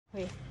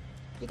Wait,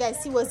 you guys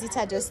see what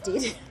Zita just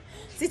did?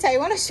 Zita, you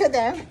want to show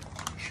them?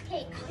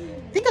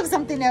 Think of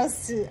something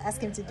else to ask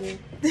him to do.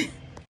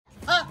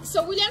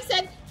 So William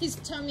said his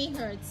tummy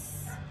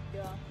hurts.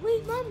 Yeah.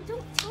 Wait, Mom,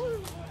 don't tell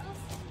him.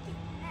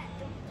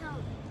 Don't tell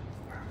him.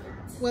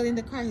 Well, in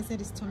the car he said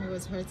his tummy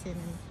was hurting.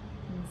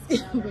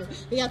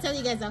 Wait, I'll tell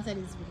you guys after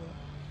this video.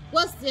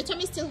 Well, your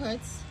tummy still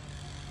hurts?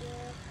 Yeah.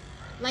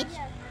 Like,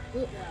 yeah.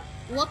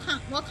 What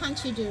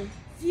can't you do?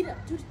 Zita,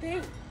 do the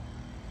thing.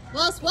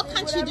 Well, what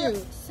can't you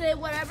do? Say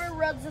whatever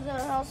runs in the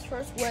house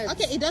first wins.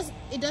 Okay,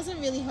 it doesn't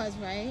really hurt,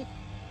 right?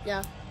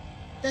 Yeah.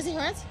 Does it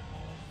hurt?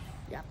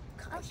 Yeah.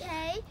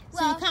 Okay. So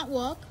Well, you can't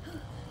walk?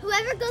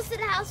 whoever goes to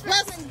the house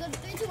first wins. Go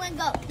 3, 2, 1,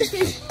 go.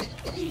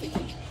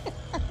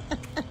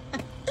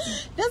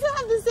 Doesn't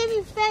have the same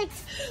effect.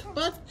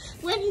 But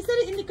when he said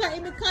it in the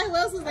car,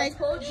 Wells was like,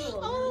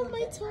 "Oh,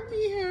 my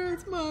tummy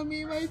hurts,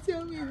 mommy. My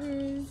tummy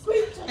hurts."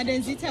 And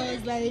then Zita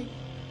was like,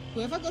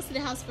 "Whoever goes to the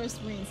house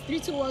first wins. 3,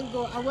 2, 1,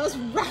 go." And Wells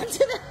ran to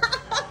the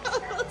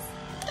house.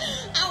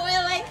 And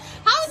we're like,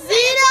 "How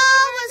Zita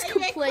was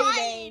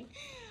complaining."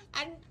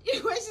 And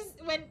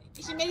when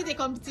she made it a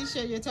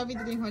competition, your tummy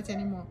didn't hurt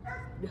anymore.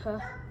 Yeah.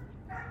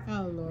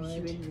 Oh Lord. She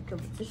made it a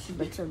competition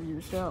by telling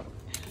yourself.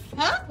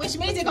 Huh? When she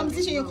made it a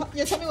competition,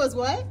 your tummy was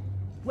what?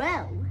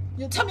 Well.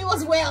 Your tummy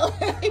was well.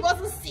 It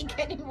wasn't sick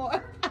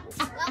anymore.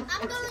 Well,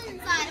 I'm going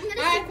inside. I'm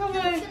Alright, come on.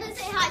 gonna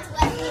say hi to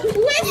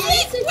Leslie.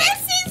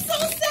 Wesley's so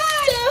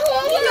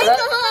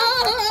sad.